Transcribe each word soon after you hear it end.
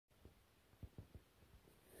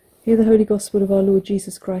Hear the Holy Gospel of our Lord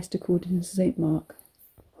Jesus Christ according to St. Mark.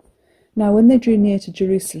 Now when they drew near to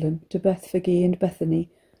Jerusalem, to Bethphage and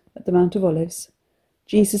Bethany, at the Mount of Olives,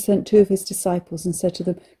 Jesus sent 2 of his disciples and said to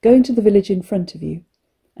them, "Go into the village in front of you,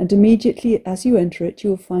 and immediately as you enter it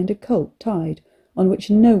you will find a colt tied, on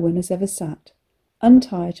which no one has ever sat.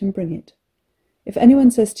 Untie it and bring it. If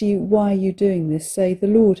anyone says to you, 'Why are you doing this?' say, 'The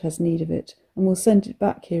Lord has need of it, and will send it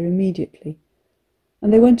back here immediately.'"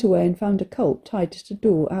 And they went away and found a colt tied at a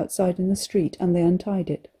door outside in the street, and they untied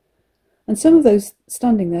it. And some of those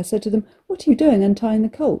standing there said to them, "What are you doing untying the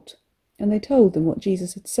colt?" And they told them what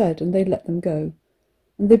Jesus had said, and they let them go.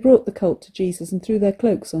 And they brought the colt to Jesus and threw their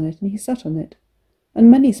cloaks on it, and he sat on it. And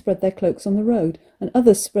many spread their cloaks on the road, and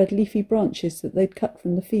others spread leafy branches that they'd cut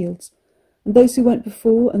from the fields. And those who went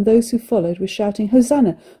before and those who followed were shouting,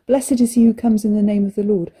 "Hosanna! Blessed is he who comes in the name of the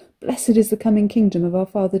Lord. Blessed is the coming kingdom of our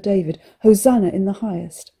father David. Hosanna in the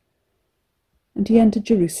highest." And he entered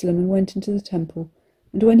Jerusalem and went into the temple.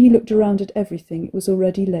 And when he looked around at everything, it was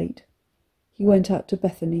already late. He went out to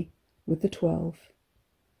Bethany with the 12.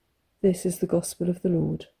 This is the gospel of the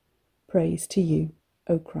Lord. Praise to you,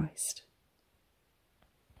 O Christ.